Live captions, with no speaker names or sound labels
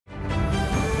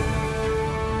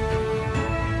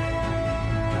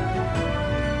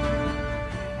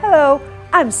Hello,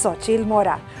 I'm Xochitl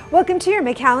Mora. Welcome to your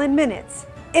McAllen Minutes.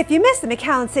 If you missed the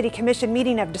McAllen City Commission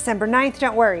meeting of December 9th,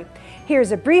 don't worry.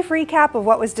 Here's a brief recap of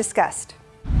what was discussed.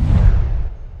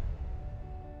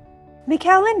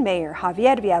 McAllen Mayor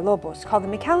Javier Villalobos called the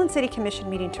McAllen City Commission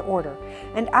meeting to order,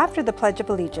 and after the Pledge of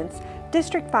Allegiance,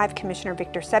 District 5 Commissioner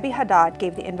Victor Sebi Haddad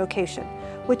gave the invocation,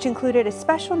 which included a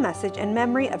special message in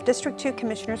memory of District 2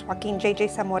 Commissioners Joaquin J.J.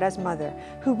 Zamora's mother,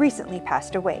 who recently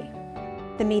passed away.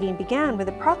 The meeting began with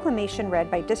a proclamation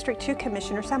read by District 2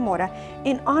 Commissioner Zamora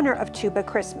in honor of Tuba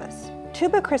Christmas.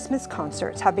 Tuba Christmas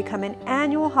concerts have become an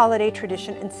annual holiday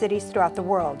tradition in cities throughout the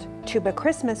world. Tuba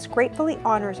Christmas gratefully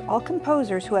honors all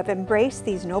composers who have embraced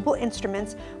these noble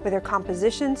instruments with their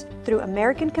compositions through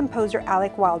American composer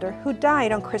Alec Wilder, who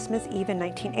died on Christmas Eve in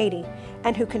 1980,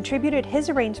 and who contributed his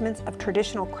arrangements of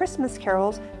traditional Christmas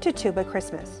carols to Tuba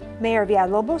Christmas. Mayor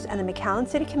Villalobos and the McAllen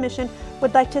City Commission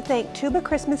would like to thank Tuba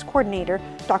Christmas Coordinator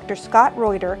Dr. Scott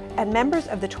Reuter and members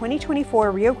of the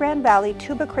 2024 Rio Grande Valley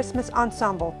Tuba Christmas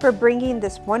Ensemble for bringing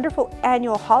this wonderful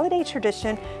annual holiday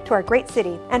tradition to our great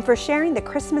city and for sharing the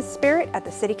Christmas spirit at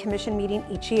the City Commission meeting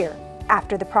each year.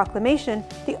 After the proclamation,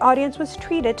 the audience was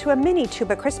treated to a mini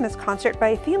Tuba Christmas concert by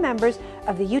a few members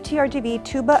of the UTRGV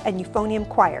Tuba and Euphonium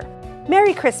Choir.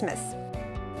 Merry Christmas!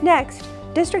 Next,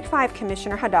 District 5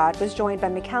 Commissioner Haddad was joined by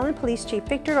McAllen Police Chief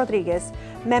Victor Rodriguez,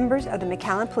 members of the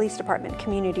McAllen Police Department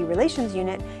Community Relations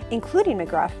Unit, including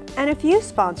McGruff, and a few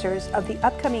sponsors of the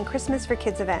upcoming Christmas for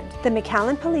Kids event. The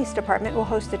McAllen Police Department will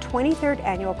host the 23rd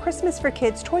Annual Christmas for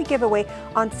Kids toy giveaway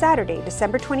on Saturday,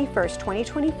 December 21st,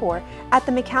 2024 at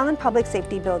the McAllen Public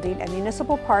Safety Building at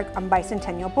Municipal Park on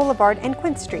Bicentennial Boulevard and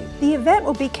Quint Street. The event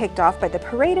will be kicked off by the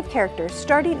Parade of Characters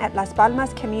starting at Las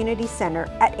Palmas Community Center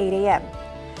at 8 a.m.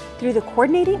 Through the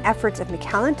coordinating efforts of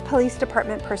McAllen Police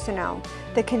Department personnel,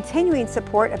 the continuing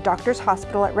support of Doctors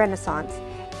Hospital at Renaissance,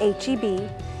 HEB,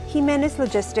 Jimenez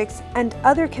Logistics, and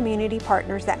other community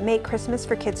partners that make Christmas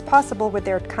for Kids possible with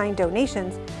their kind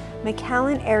donations,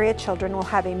 McAllen area children will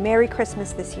have a Merry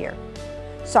Christmas this year.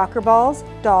 Soccer balls,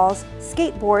 dolls,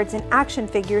 skateboards, and action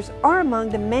figures are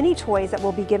among the many toys that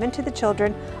will be given to the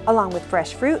children, along with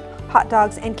fresh fruit, hot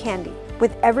dogs, and candy.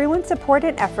 With everyone's support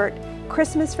and effort,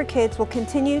 Christmas for Kids will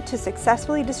continue to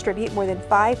successfully distribute more than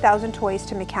 5,000 toys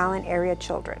to McAllen area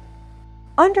children.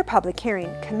 Under public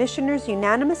hearing, commissioners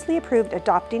unanimously approved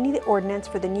adopting the ordinance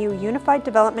for the new Unified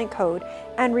Development Code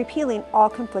and repealing all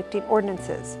conflicting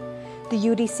ordinances. The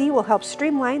UDC will help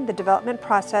streamline the development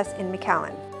process in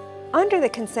McAllen. Under the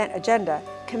consent agenda,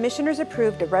 commissioners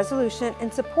approved a resolution in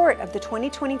support of the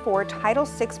 2024 Title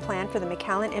VI plan for the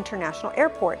McAllen International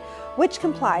Airport, which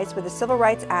complies with the Civil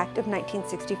Rights Act of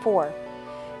 1964.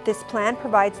 This plan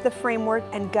provides the framework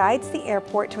and guides the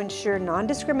airport to ensure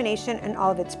non-discrimination in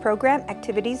all of its program,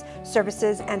 activities,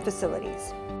 services, and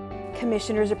facilities.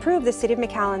 Commissioners approved the City of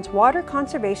McAllen's Water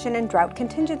Conservation and Drought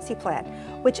Contingency Plan,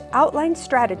 which outlines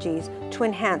strategies to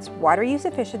enhance water use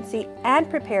efficiency and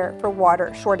prepare for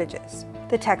water shortages.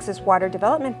 The Texas Water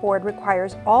Development Board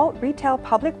requires all retail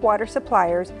public water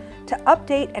suppliers to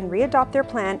update and readopt their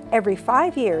plan every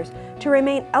 5 years to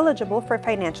remain eligible for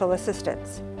financial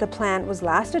assistance. The plan was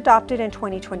last adopted in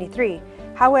 2023.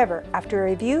 However, after a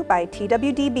review by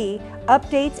TWDB,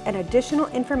 updates and additional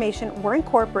information were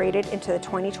incorporated into the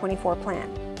 2024 plan.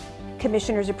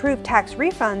 Commissioners approved tax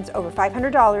refunds over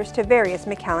 $500 to various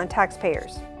McAllen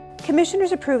taxpayers.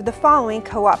 Commissioners approved the following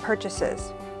co-op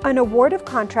purchases: an award of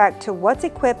contract to What's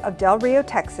Equip of Del Rio,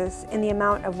 Texas in the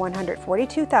amount of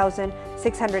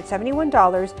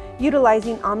 $142,671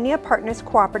 utilizing Omnia Partners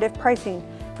cooperative pricing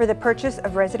for the purchase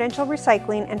of residential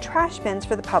recycling and trash bins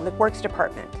for the Public Works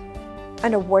Department.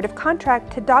 An award of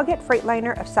contract to Doggett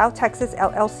Freightliner of South Texas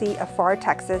LLC of Pharr,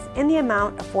 Texas in the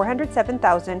amount of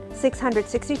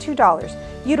 $407,662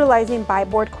 utilizing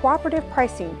Buy-Board cooperative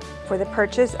pricing for the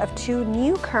purchase of 2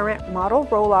 new current model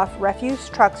roll-off refuse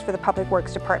trucks for the Public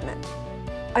Works Department.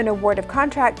 An award of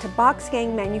contract to Box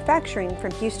Gang Manufacturing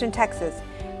from Houston, Texas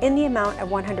in the amount of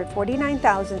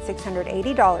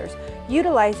 $149,680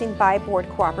 utilizing Buy-Board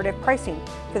cooperative pricing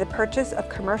for the purchase of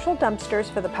commercial dumpsters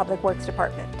for the Public Works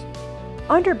Department.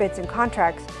 Under bids and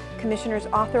contracts, commissioners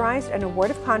authorized an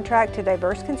award of contract to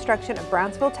Diverse Construction of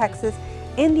Brownsville, Texas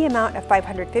in the amount of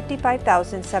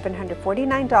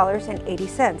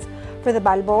 $555,749.80 for the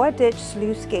Balboa Ditch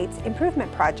Sluice Gates Improvement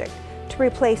Project to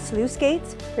replace sluice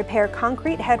gates, repair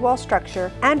concrete headwall structure,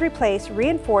 and replace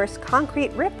reinforced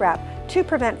concrete riprap to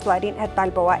prevent flooding at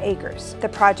Balboa Acres. The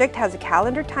project has a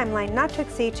calendar timeline not to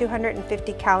exceed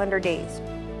 250 calendar days.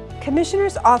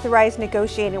 Commissioners authorized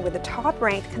negotiating with a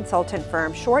top-ranked consultant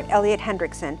firm, Short Elliott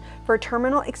Hendrickson, for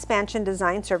terminal expansion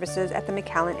design services at the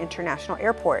McAllen International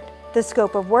Airport. The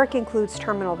scope of work includes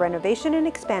terminal renovation and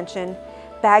expansion,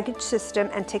 baggage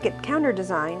system and ticket counter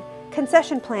design,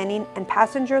 concession planning, and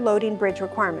passenger loading bridge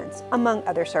requirements, among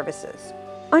other services.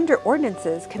 Under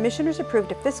ordinances, Commissioners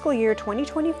approved a fiscal year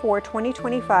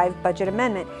 2024-2025 budget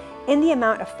amendment in the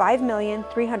amount of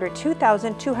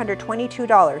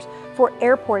 $5,302,222 for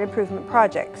airport improvement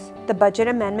projects. The budget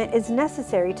amendment is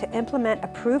necessary to implement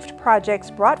approved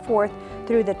projects brought forth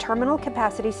through the Terminal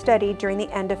Capacity Study during the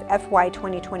end of FY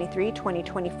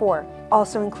 2023-2024.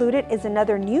 Also included is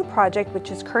another new project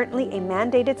which is currently a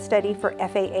mandated study for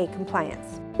FAA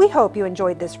compliance. We hope you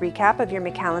enjoyed this recap of your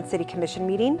McAllen City Commission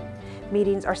meeting.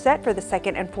 Meetings are set for the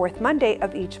second and fourth Monday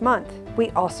of each month.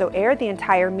 We also air the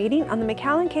entire meeting on the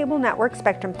McAllen Cable Network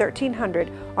Spectrum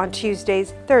 1300 on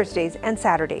Tuesdays, Thursdays, and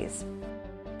Saturdays.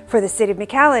 For the City of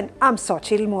McAllen, I'm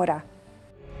Xochitl Mora.